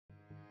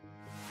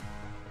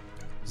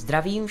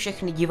Zdravím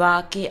všechny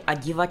diváky a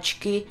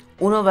divačky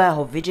u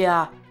nového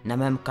videa na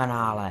mém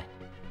kanále.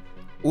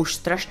 Už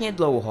strašně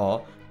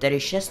dlouho, tedy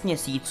 6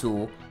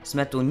 měsíců,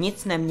 jsme tu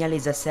nic neměli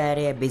ze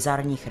série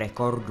bizarních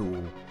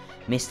rekordů.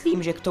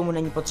 Myslím, že k tomu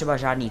není potřeba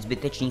žádný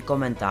zbytečný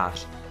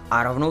komentář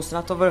a rovnou se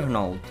na to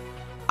vrhnout.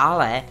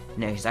 Ale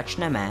než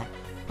začneme,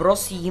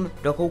 prosím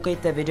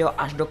dokoukejte video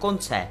až do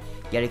konce,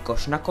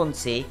 jelikož na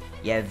konci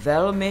je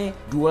velmi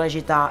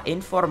důležitá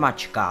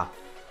informačka.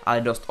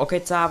 Ale dost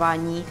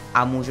okecávání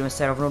a můžeme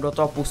se rovnou do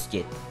toho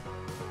pustit.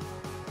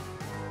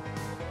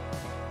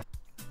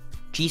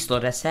 Číslo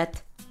 10.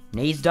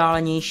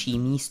 Nejvzdálenější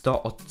místo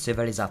od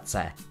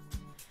civilizace.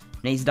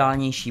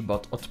 Nejvzdálenější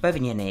bod od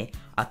pevniny,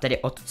 a tedy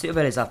od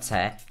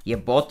civilizace, je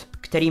bod,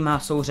 který má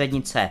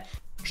souřadnice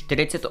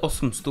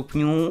 48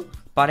 stupňů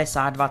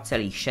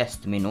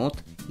 52,6 minut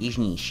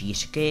jižní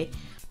šířky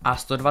a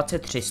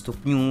 123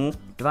 stupňů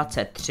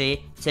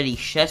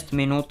 23,6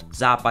 minut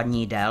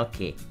západní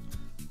délky.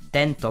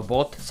 Tento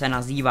bod se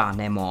nazývá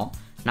Nemo,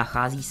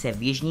 nachází se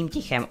v jižním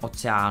Tichém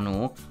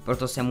oceánu,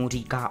 proto se mu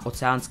říká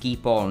oceánský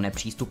pól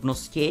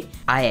nepřístupnosti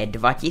a je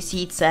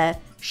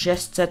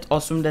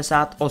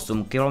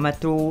 2688 km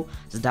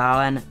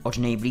vzdálen od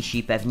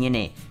nejbližší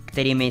pevniny,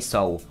 kterými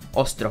jsou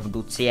ostrov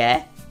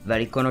Ducie,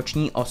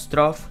 Velikonoční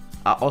ostrov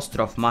a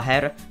ostrov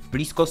Maher v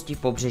blízkosti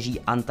pobřeží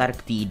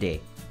Antarktídy.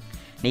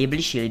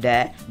 Nejbližší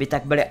lidé by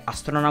tak byli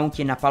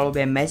astronauti na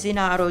palubě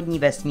Mezinárodní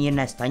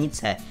vesmírné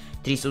stanice,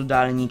 kteří jsou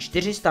vzdálení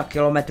 400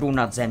 km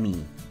nad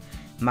zemí.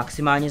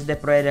 Maximálně zde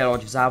projede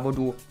loď v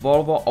závodu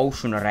Volvo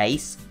Ocean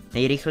Race,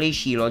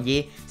 nejrychlejší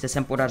lodi se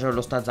sem podařilo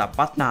dostat za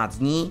 15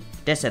 dní,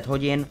 10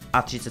 hodin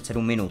a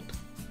 37 minut.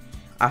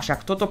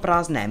 Avšak toto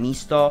prázdné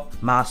místo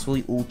má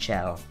svůj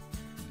účel.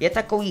 Je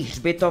takový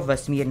hřbitov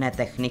vesmírné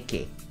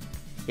techniky.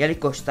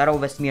 Jelikož starou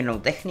vesmírnou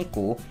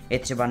techniku je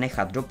třeba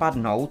nechat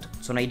dopadnout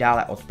co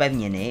nejdále od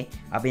pevniny,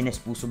 aby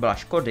nezpůsobila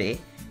škody,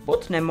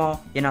 bod Nemo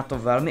je na to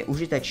velmi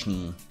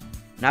užitečný.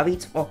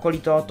 Navíc v okolí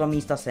tohoto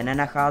místa se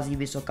nenachází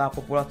vysoká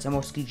populace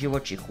mořských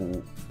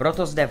živočichů.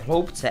 Proto zde v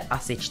hloubce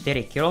asi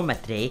 4 km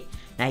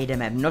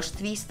najdeme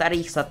množství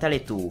starých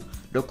satelitů,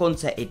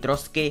 dokonce i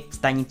trosky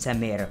stanice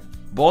Mir.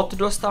 Bod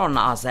dostal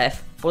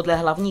název podle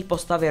hlavní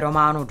postavy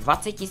románu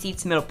 20 000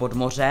 mil pod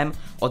mořem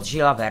od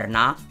Julese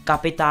Verna,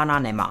 kapitána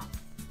Nema.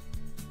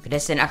 Kde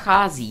se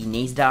nachází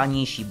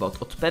nejvzdálenější bod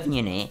od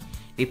pevniny,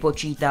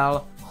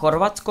 vypočítal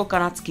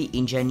chorvatsko-kanadský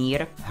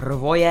inženýr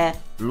Hrvoje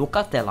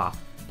Lukatela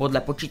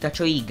podle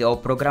počítačových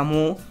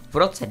geoprogramů v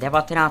roce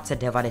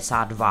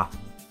 1992.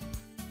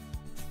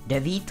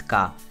 9.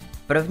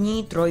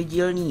 První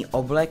trojdílný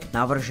oblek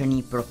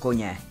navržený pro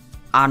koně.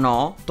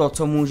 Ano, to,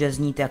 co může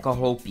znít jako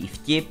hloupý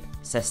vtip,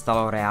 se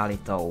stalo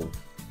realitou.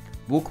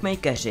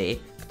 Bookmakeři,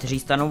 kteří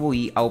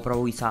stanovují a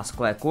upravují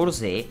sázkové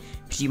kurzy,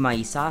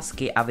 přijímají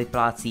sázky a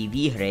vyplácí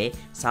výhry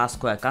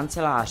sázkové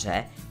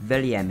kanceláře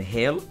William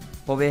Hill,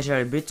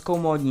 pověřili britskou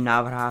módní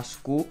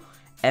návrhářku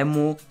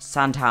Emmu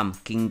Sandham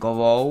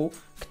Kingovou,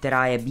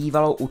 která je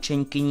bývalou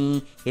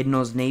učenkyní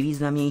jednoho z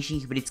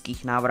nejvýznamnějších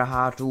britských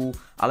návrhářů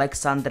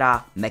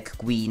Alexandra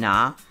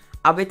McQueena,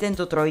 aby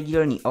tento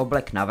trojdílný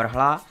oblek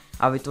navrhla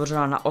a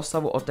vytvořila na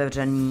oslavu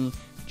otevření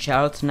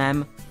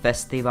Cheltenham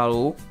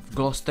festivalu v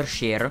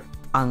Gloucestershire v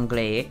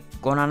Anglii,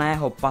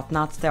 konaného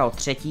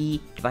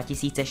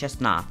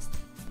 15.3.2016.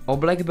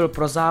 Oblek byl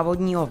pro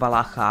závodního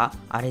Valacha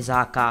a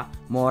ryzáka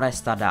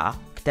Morestada,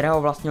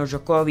 kterého vlastnil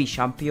žokojový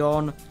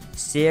šampion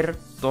Sir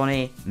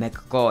Tony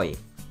McCoy.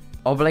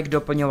 Oblek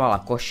doplňovala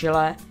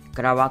košile,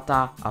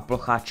 kravata a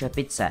plochá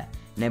čepice,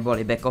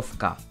 neboli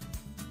bekovka.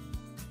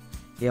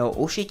 Jeho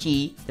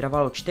ušití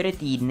trvalo 4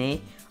 týdny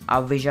a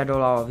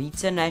vyžadovalo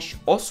více než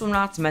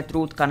 18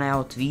 metrů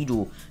tkaného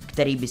tweedu,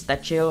 který by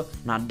stačil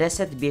na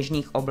 10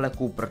 běžných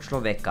obleků pro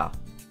člověka.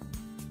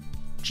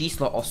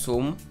 Číslo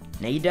 8.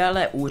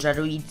 Nejdéle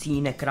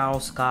úřadující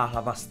nekrálovská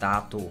hlava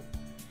státu.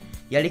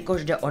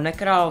 Jelikož jde o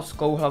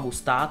nekrálovskou hlavu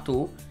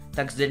státu,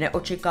 tak zde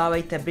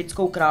neočekávejte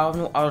britskou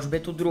královnu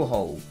Alžbětu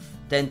II.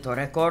 Tento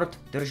rekord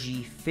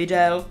drží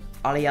Fidel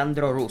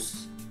Alejandro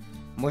Rus.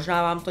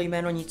 Možná vám to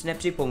jméno nic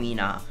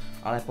nepřipomíná,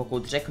 ale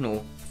pokud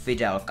řeknu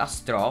Fidel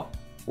Castro,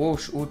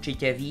 už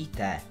určitě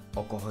víte,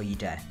 o koho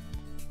jde.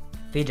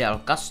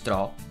 Fidel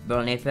Castro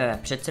byl nejprve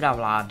předseda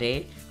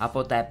vlády a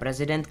poté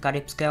prezident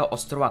karibského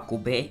ostrova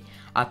Kuby,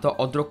 a to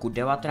od roku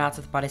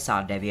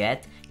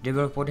 1959, kdy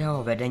byl pod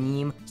jeho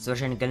vedením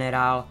svržen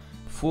generál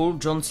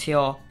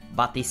Fulgencio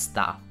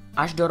Batista,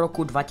 až do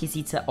roku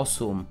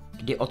 2008,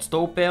 kdy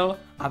odstoupil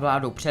a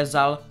vládu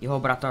převzal jeho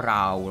bratr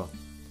Raúl.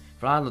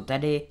 Vládl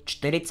tedy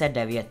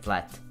 49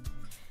 let.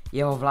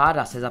 Jeho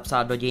vláda se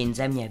zapsala do dějin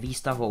země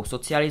výstavbou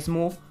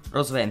socialismu,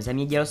 rozvojem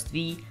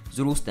zemědělství,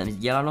 vzrůstem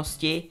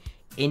vzdělanosti,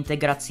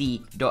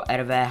 integrací do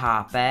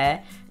RVHP,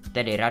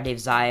 tedy Rady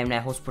vzájemné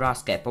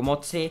hospodářské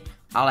pomoci,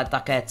 ale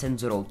také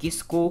cenzurou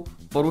tisku,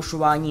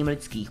 porušováním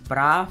lidských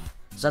práv,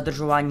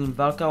 zadržováním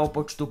velkého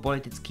počtu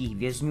politických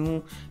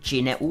vězňů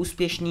či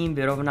neúspěšným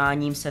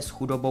vyrovnáním se s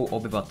chudobou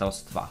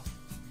obyvatelstva.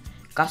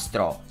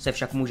 Castro se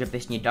však může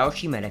pyšnit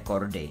dalšími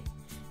rekordy.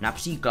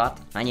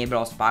 Například na něj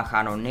bylo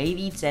spácháno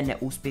nejvíce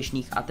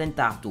neúspěšných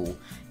atentátů,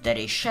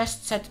 tedy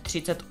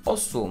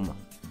 638.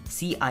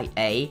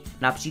 CIA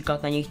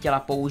například na něj chtěla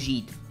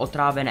použít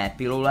otrávené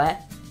pilule,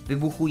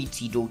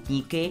 vybuchující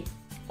doutníky,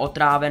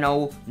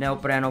 otrávenou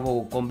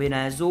neoprénovou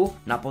kombinézu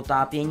na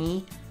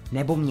potápění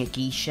nebo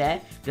měkkýše,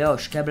 do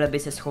jehož keble by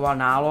se schoval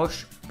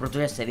nálož,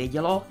 protože se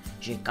vědělo,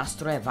 že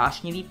Castro je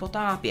vášnivý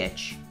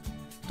potápěč.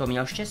 To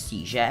měl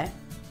štěstí, že?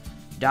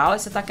 Dále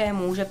se také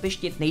může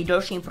pyštit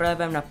nejdelším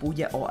projevem na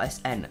půdě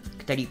OSN,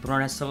 který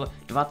pronesl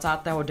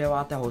 29.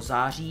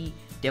 září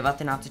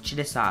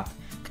 1960,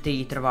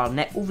 který trval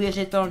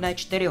neuvěřitelné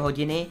 4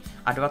 hodiny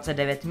a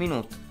 29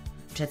 minut.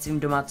 Před svým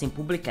domácím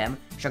publikem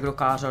však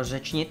dokázal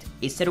řečnit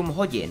i 7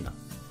 hodin.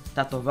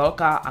 Tato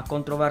velká a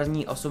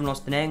kontroverzní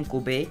osobnost nejen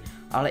Kuby,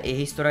 ale i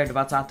historie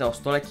 20.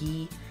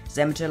 století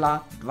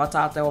zemřela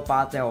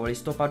 25.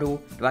 listopadu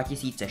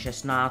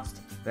 2016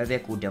 ve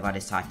věku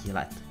 90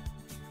 let.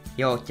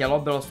 Jeho tělo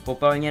bylo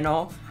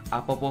zpopelněno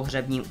a po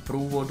pohřebním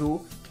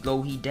průvodu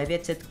dlouhý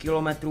 900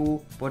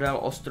 kilometrů podél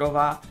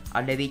ostrova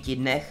a 9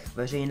 dnech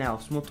veřejného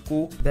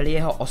smutku byly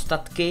jeho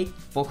ostatky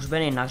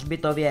pohřbeny na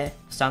hřbitově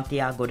v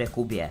Santiago de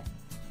Cubě.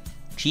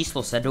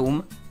 Číslo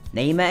 7.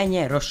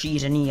 Nejméně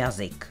rozšířený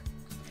jazyk.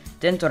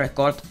 Tento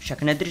rekord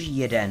však nedrží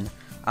jeden,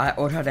 ale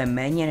odhadem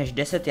méně než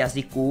 10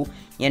 jazyků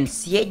jen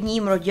s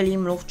jedním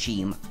rodilým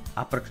mluvčím.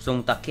 A proč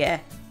tomu tak je?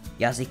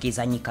 Jazyky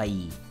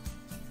zanikají.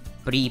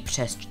 Prý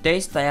přes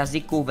 400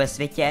 jazyků ve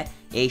světě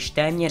je již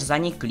téměř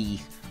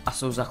zaniklých a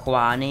jsou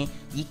zachovány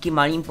díky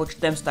malým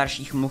počtem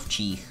starších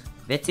mluvčích.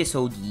 Vědci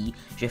soudí,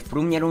 že v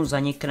průměru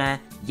zanikne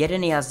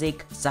jeden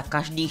jazyk za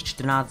každých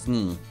 14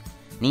 dní.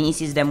 Nyní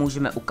si zde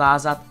můžeme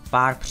ukázat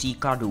pár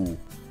příkladů.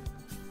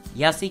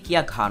 Jazyk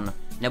Jaghan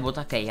nebo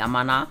také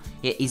Jamana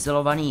je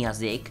izolovaný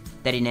jazyk,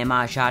 který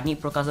nemá žádný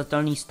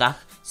prokazatelný vztah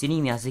s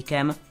jiným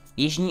jazykem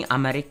Jižní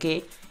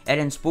Ameriky,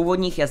 jeden z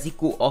původních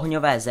jazyků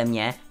ohňové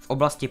země v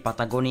oblasti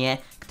Patagonie,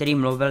 který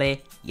mluvili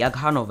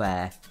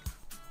Jaghanové.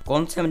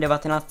 Koncem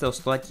 19.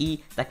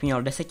 století tak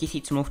měl 10 000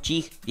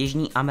 mluvčích v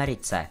Jižní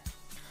Americe.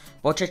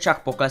 Počet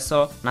však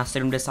poklesl na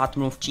 70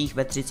 mluvčích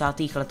ve 30.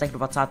 letech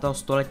 20.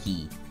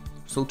 století.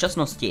 V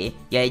současnosti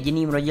je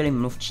jediným rodilým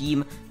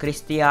mluvčím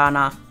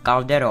Cristiana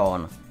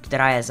Calderón,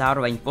 která je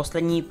zároveň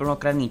poslední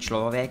plnokrevný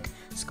člověk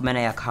z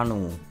kmene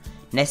Jaghanů.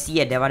 Dnes jí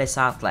je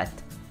 90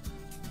 let.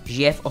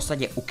 Žije v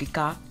osadě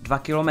Ukika 2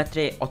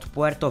 kilometry od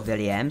Puerto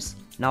Williams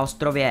na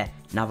ostrově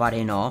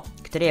Navarino,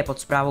 který je pod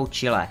správou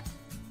Chile.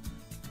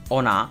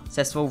 Ona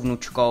se svou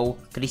vnučkou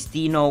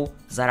Kristínou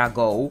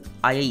Zaragou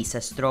a její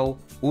sestrou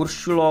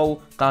Uršulou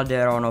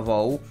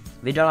Calderónovou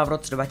vydala v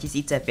roce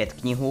 2005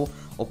 knihu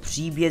o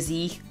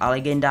příbězích a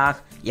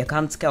legendách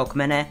jaghanského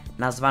kmene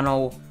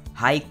nazvanou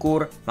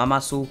Haikur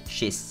Mamasu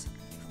Shis.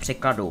 V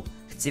překladu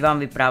chci vám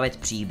vyprávět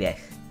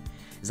příběh.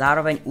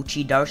 Zároveň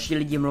učí další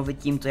lidi mluvit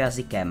tímto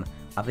jazykem,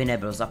 aby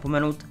nebyl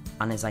zapomenut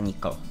a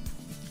nezanikl.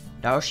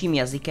 Dalším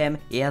jazykem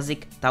je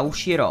jazyk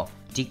Taushiro,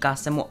 říká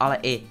se mu ale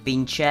i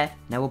Pinče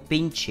nebo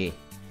Pinči.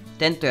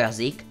 Tento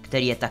jazyk,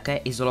 který je také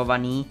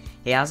izolovaný,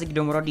 je jazyk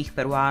domorodých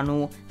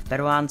Peruánů v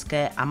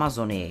peruánské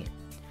Amazonii.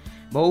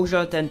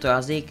 Bohužel tento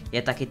jazyk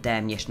je taky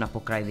téměř na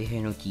pokraji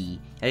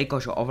vyhynutí,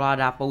 jelikož ho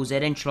ovládá pouze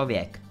jeden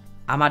člověk,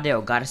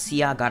 Amadeo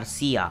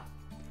Garcia.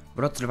 V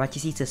roce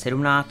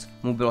 2017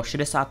 mu bylo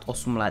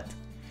 68 let.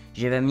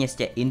 Žije ve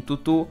městě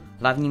Intutu,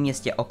 hlavním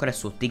městě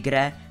okresu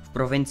Tigre v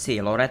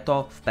provincii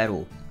Loreto v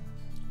Peru.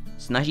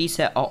 Snaží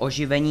se o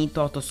oživení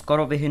tohoto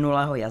skoro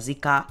vyhynulého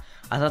jazyka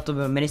a za to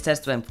byl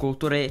ministerstvem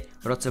kultury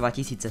v roce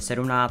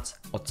 2017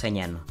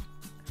 oceněn.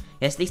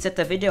 Jestli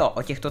chcete video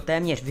o těchto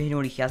téměř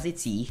vyhynulých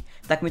jazycích,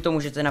 tak mi to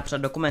můžete napsat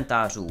do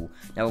komentářů,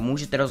 nebo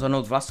můžete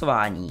rozhodnout v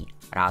hlasování.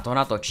 Rád ho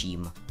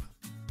natočím.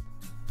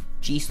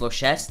 Číslo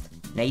 6.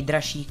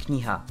 Nejdražší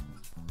kniha.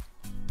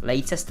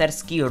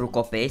 Leicesterský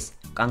rukopis,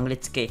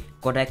 anglicky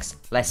Codex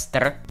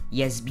Leicester,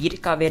 je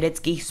sbírka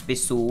vědeckých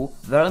spisů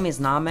velmi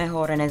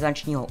známého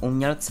renesančního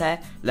umělce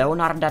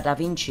Leonarda da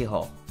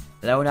Vinciho.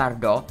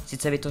 Leonardo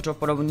sice vytvořil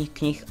podobných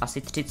knih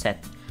asi 30,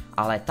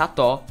 ale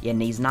tato je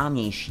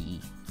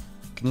nejznámější.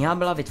 Kniha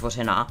byla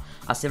vytvořena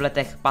asi v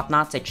letech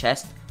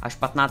 1506 až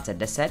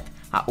 1510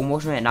 a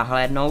umožňuje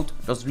nahlédnout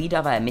do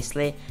zvídavé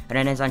mysli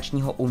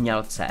renesančního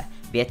umělce,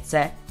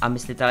 vědce a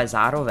myslitele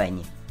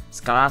zároveň.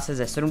 Skládá se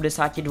ze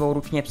 72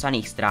 ručně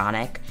psaných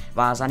stránek,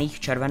 vázaných v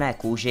červené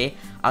kůži,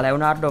 a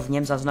Leonardo v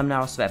něm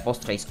zaznamenal své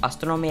postřehy z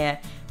astronomie,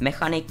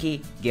 mechaniky,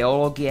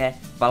 geologie,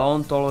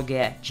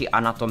 paleontologie či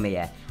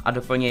anatomie a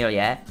doplnil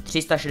je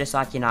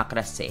 360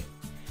 nákresy.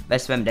 Ve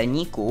svém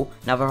deníku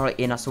navrhl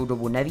i na svou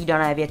dobu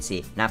nevídané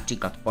věci,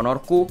 například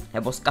ponorku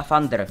nebo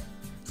skafandr.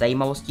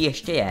 Zajímavostí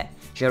ještě je,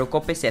 že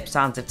rukopis je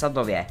psán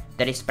zrcadlově,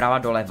 tedy zprava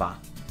doleva.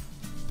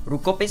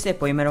 Rukopis je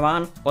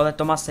pojmenován podle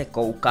Thomase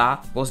Cookea,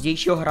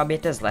 pozdějšího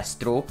hraběte z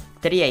Leicesteru,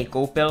 který jej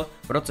koupil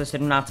v roce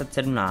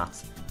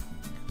 1717.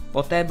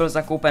 Poté byl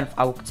zakoupen v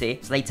aukci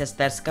z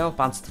Leicesterského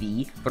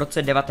panství v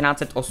roce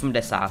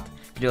 1980,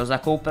 kdy ho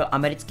zakoupil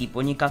americký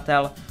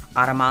podnikatel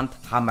Armand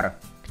Hammer,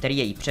 který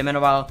jej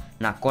přejmenoval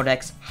na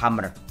Codex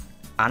Hammer.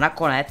 A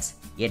nakonec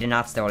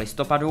 11.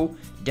 listopadu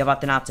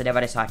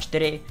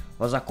 1994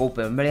 ho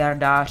zakoupil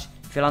miliardář,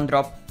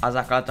 filantrop a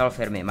zakladatel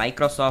firmy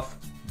Microsoft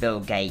Bill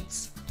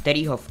Gates,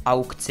 který ho v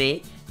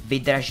aukci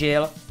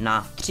vydražil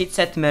na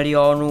 30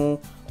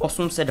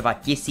 802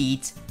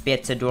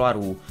 500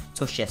 dolarů,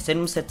 což je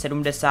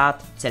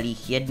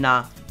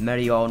 770,1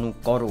 milionu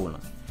korun.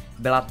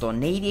 Byla to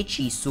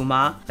největší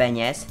suma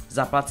peněz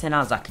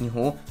zaplacená za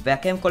knihu v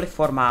jakémkoliv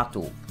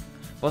formátu.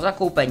 Po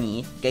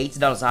zakoupení Gates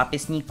dal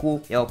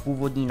zápisníku jeho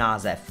původní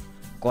název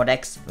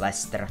Codex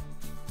Lester.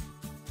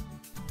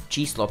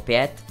 Číslo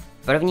 5.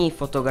 První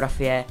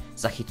fotografie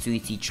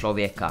zachycující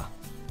člověka.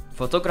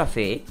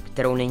 Fotografii,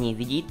 kterou nyní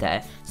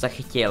vidíte,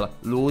 zachytil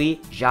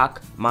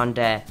Louis-Jacques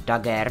Mandé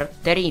Daguerre,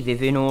 který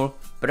vyvinul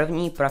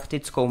první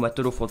praktickou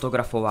metodu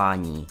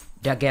fotografování,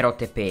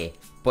 daguerreotypii,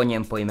 po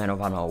něm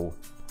pojmenovanou.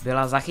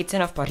 Byla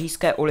zachycena v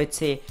pařížské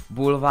ulici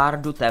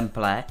Boulevardu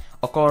Temple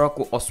okolo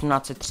roku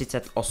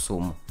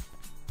 1838.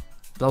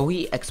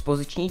 Dlouhý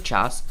expoziční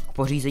čas k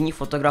pořízení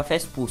fotografie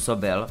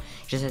způsobil,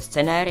 že ze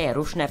scenérie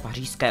rušné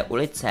pařížské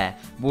ulice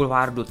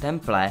Boulevardu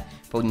Temple,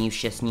 pod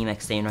níž je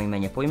snímek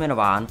stejnojmenně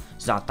pojmenován,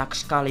 zdá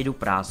takřka lidu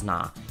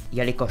prázdná,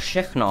 jelikož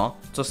všechno,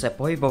 co se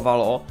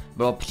pohybovalo,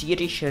 bylo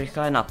příliš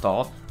rychlé na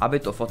to, aby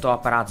to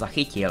fotoaparát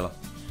zachytil.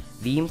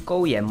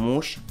 Výjimkou je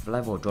muž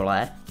vlevo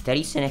dole,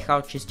 který si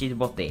nechal čistit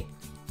boty.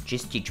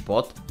 Čistič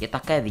bot je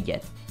také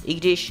vidět, i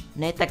když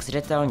ne tak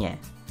zřetelně.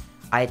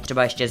 A je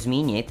třeba ještě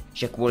zmínit,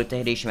 že kvůli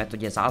tehdejší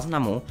metodě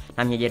záznamu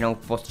na měděnou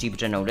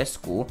postříbřenou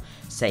desku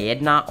se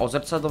jedná o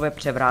zrcadlově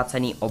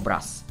převrácený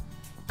obraz.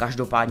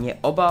 Každopádně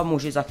oba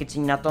muži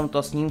zachycení na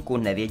tomto snímku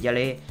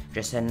nevěděli,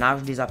 že se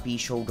navždy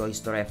zapíšou do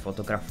historie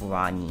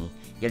fotografování,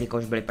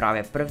 jelikož byli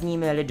právě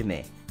prvními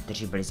lidmi,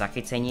 kteří byli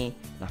zachyceni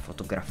na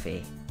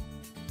fotografii.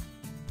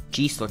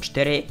 Číslo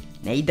 4.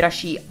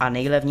 Nejdražší a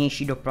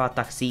nejlevnější doprava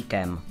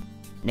taxíkem.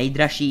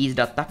 Nejdražší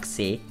jízda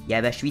taxi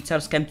je ve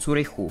švýcarském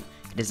Curychu,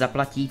 kde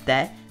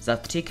zaplatíte za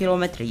 3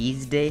 km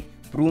jízdy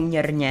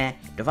průměrně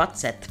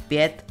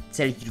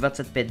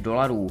 25,25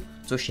 dolarů,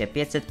 což je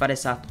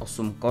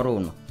 558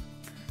 korun.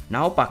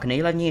 Naopak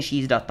nejlevnější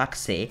jízda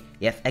taxi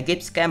je v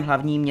egyptském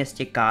hlavním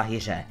městě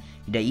Káhiře,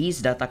 kde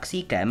jízda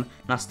taxíkem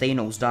na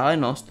stejnou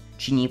vzdálenost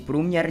činí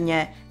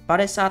průměrně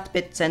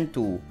 55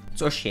 centů,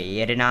 což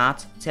je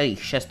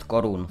 11,6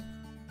 korun.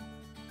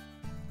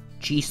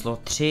 Číslo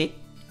 3.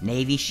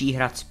 Nejvyšší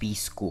hrad z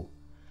písku.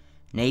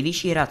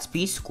 Nejvyšší hrad z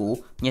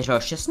písku měřil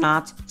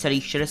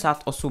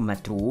 16,68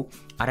 metrů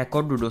a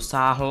rekordu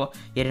dosáhl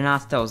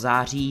 11.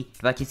 září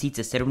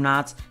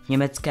 2017 v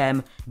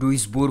německém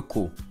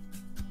Duisburgu.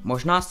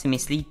 Možná si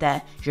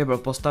myslíte, že byl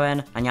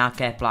postaven na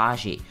nějaké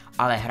pláži,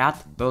 ale hrad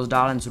byl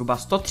vzdálen zhruba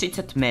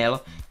 130 mil,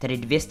 tedy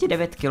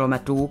 209 km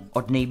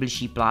od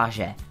nejbližší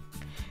pláže.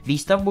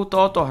 Výstavbu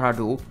tohoto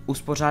hradu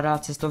uspořádal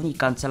cestovní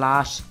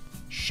kancelář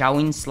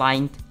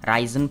Schauinsland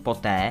Reisen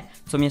poté,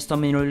 co město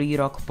minulý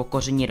rok po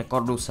koření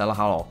rekordů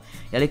selhalo,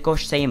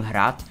 jelikož se jim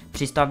hrad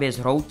při stavbě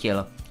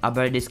zhroutil a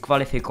byli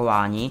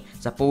diskvalifikováni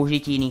za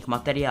použití jiných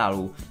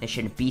materiálů než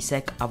jen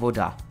písek a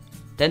voda.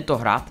 Tento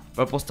hrad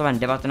byl postaven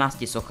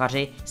 19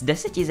 sochaři z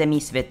 10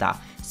 zemí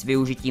světa s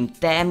využitím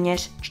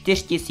téměř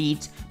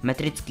 4000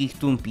 metrických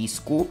tun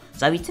písku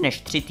za více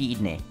než 3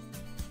 týdny.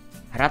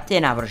 Hrad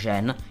je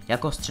navržen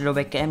jako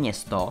středověké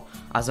město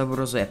a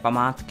zobrazuje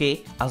památky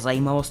a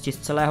zajímavosti z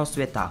celého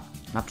světa,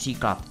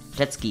 například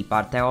řecký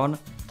Parthenon,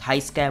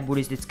 thajské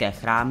buddhistické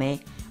chrámy,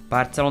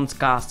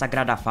 barcelonská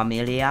Sagrada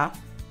Familia,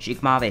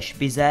 šikmávé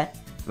špize,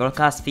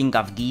 velká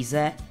sfinga v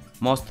Gíze,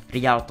 most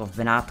Rialto v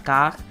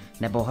Benátkách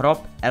nebo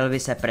hrob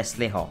Elvise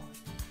Presleyho.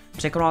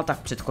 Překonal tak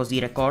předchozí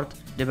rekord,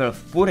 kde byl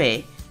v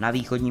Puri na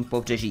východním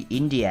pobřeží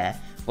Indie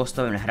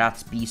postaven hrad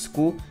z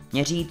písku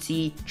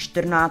měřící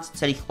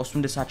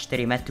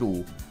 14,84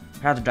 metrů.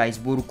 Hrad v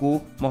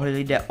Duisburgu mohli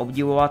lidé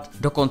obdivovat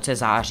do konce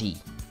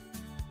září.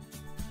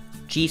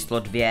 Číslo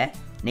 2.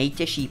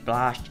 Nejtěžší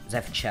plášť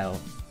ze včel.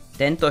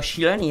 Tento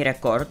šílený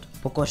rekord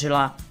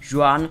pokořila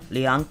Juan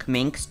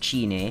Liang-ming z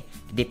Číny,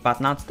 kdy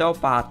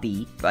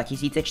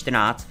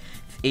 15.5.2014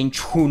 v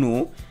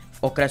Inčchunu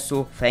v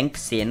okresu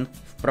Fengxin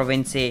v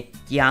provincii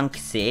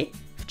Jiangxi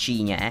v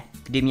Číně,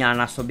 kdy měla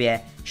na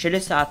sobě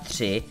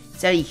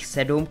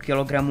 63,7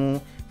 kg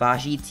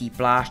vážící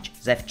plášť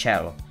ze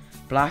včel.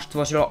 Plášť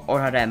tvořilo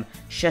odhadem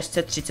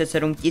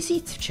 637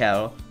 000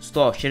 včel, z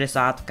toho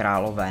 60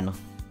 královen.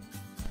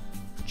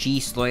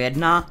 Číslo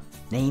 1.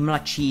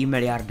 Nejmladší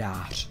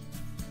miliardář.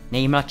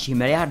 Nejmladší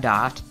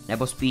miliardář,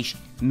 nebo spíš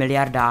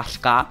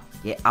miliardářka,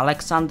 je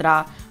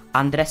Alexandra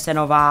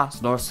Andresenová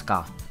z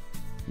Norska.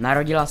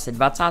 Narodila se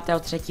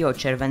 23.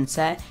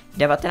 července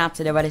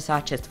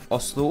 1996 v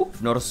Oslu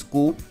v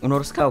Norsku u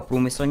norského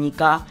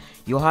průmyslníka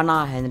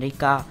Johana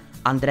Henrika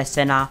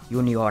Andresena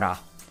juniora.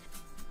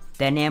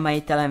 Ten je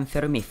majitelem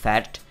firmy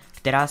Ferd,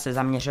 která se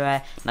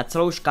zaměřuje na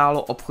celou škálu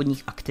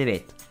obchodních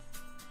aktivit.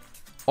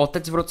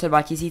 Otec v roce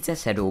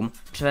 2007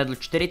 převedl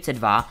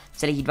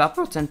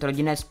 42,2%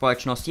 rodinné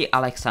společnosti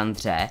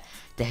Alexandře,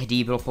 tehdy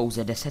jí bylo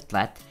pouze 10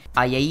 let,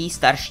 a její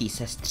starší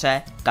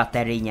sestře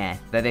Katerině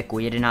ve věku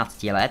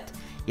 11 let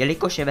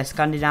jelikož je ve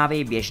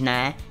Skandinávii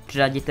běžné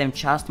předat dětem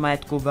část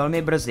majetku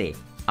velmi brzy,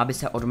 aby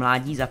se od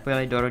mládí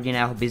zapojili do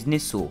rodinného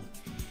biznisu.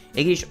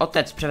 I když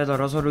otec převedl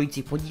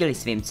rozhodující podíly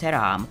svým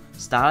dcerám,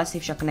 stále si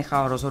však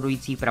nechal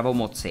rozhodující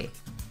pravomoci.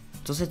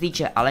 Co se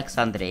týče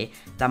Alexandry,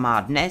 ta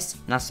má dnes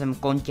na svém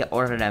kontě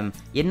odhadem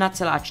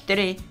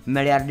 1,4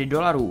 miliardy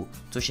dolarů,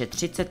 což je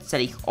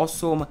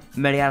 30,8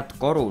 miliard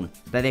korun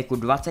ve věku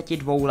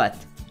 22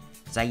 let.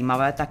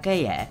 Zajímavé také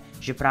je,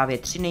 že právě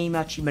 3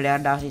 nejmladší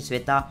miliardáři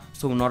světa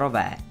jsou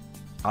Norové.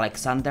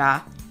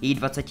 Alexandra, její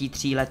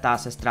 23letá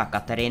sestra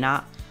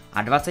Katerina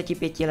a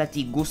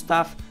 25letý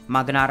Gustav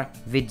Magnar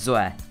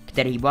Vidzoe,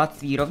 který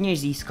bohatství rovněž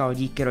získal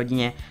díky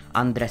rodině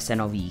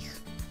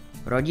Andresenových.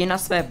 Rodina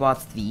své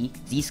bohatství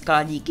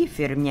získala díky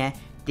firmě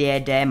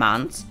T.D.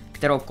 Mans,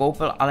 kterou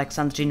koupil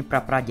Alexandrin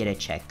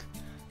prapradědeček.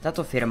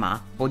 Tato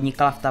firma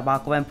podnikala v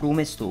tabákovém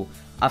průmyslu,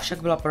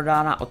 avšak byla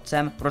prodána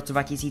otcem v roce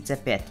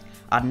 2005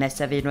 a dnes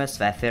se věnuje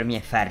své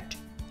firmě Ferd.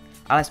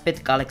 Ale zpět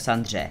k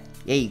Alexandře.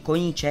 Její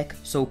koníček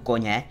jsou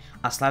koně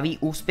a slaví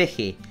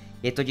úspěchy.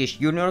 Je totiž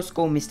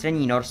juniorskou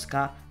mistryní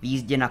Norska v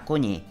jízdě na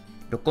koni.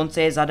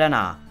 Dokonce je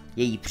zadaná.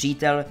 Její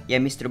přítel je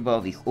mistr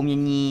bojových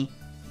umění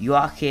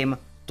Joachim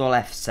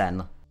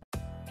Tollefsen.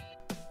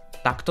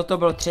 Tak toto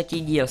byl 3.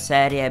 díl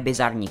série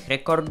Bizarních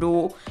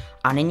rekordů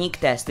a nyní k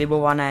té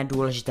slibované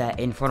důležité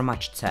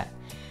informačce.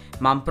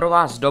 Mám pro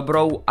vás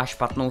dobrou a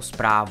špatnou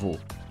zprávu.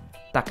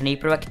 Tak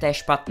nejprve k té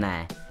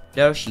špatné.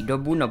 Delší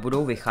dobu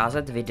nebudou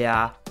vycházet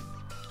videa.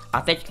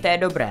 A teď k té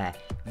dobré.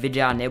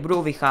 Videa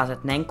nebudou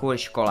vycházet nejen kvůli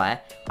škole,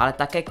 ale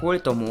také kvůli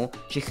tomu,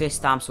 že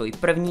chystám svůj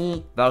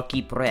první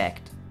velký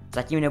projekt.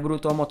 Zatím nebudu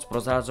toho moc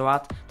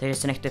prozrazovat, takže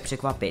se nechte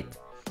překvapit.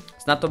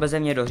 Snad to beze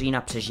mě do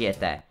října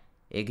přežijete.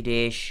 I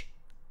když,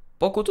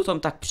 pokud o tom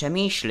tak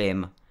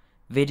přemýšlím,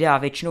 videa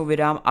většinou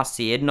vydám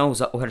asi jednou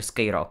za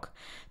uherský rok,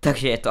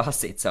 takže je to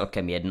asi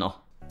celkem jedno.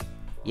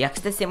 Jak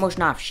jste si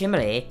možná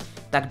všimli,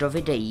 tak do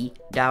videí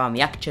dávám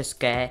jak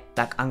české,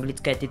 tak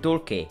anglické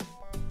titulky.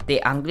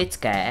 Ty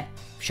anglické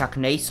však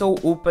nejsou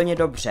úplně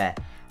dobře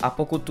a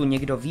pokud tu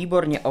někdo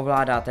výborně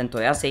ovládá tento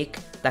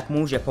jazyk, tak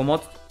může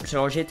pomoct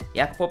přeložit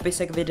jak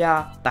popisek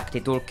videa, tak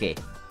titulky.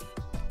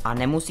 A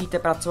nemusíte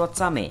pracovat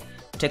sami,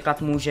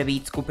 překlad může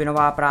být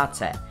skupinová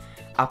práce.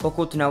 A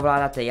pokud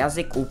neovládáte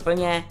jazyk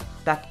úplně,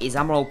 tak i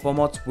za mou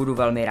pomoc budu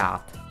velmi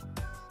rád.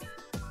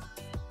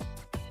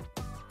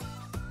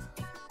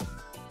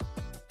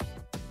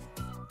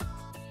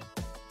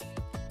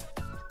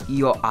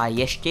 Jo a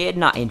ještě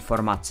jedna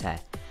informace.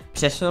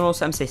 Přesunul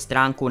jsem si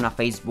stránku na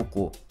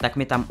Facebooku, tak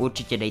mi tam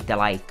určitě dejte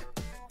like.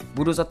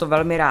 Budu za to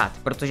velmi rád,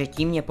 protože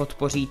tím mě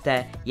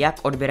podpoříte jak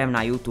odběrem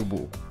na YouTube.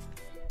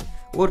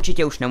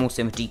 Určitě už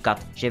nemusím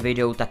říkat, že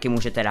videu taky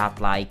můžete dát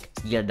like,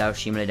 sdílet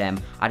dalším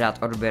lidem a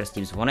dát odběr s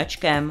tím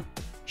zvonečkem?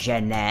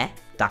 Že ne?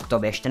 Tak to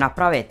běžte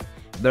napravit.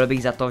 Byl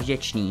bych za to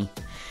vděčný.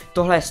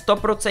 Tohle je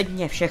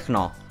 100%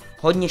 všechno.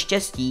 Hodně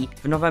štěstí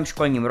v novém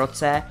školním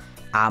roce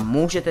a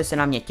můžete se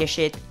na mě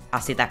těšit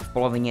asi tak v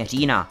polovině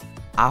října.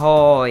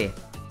 Ahoj!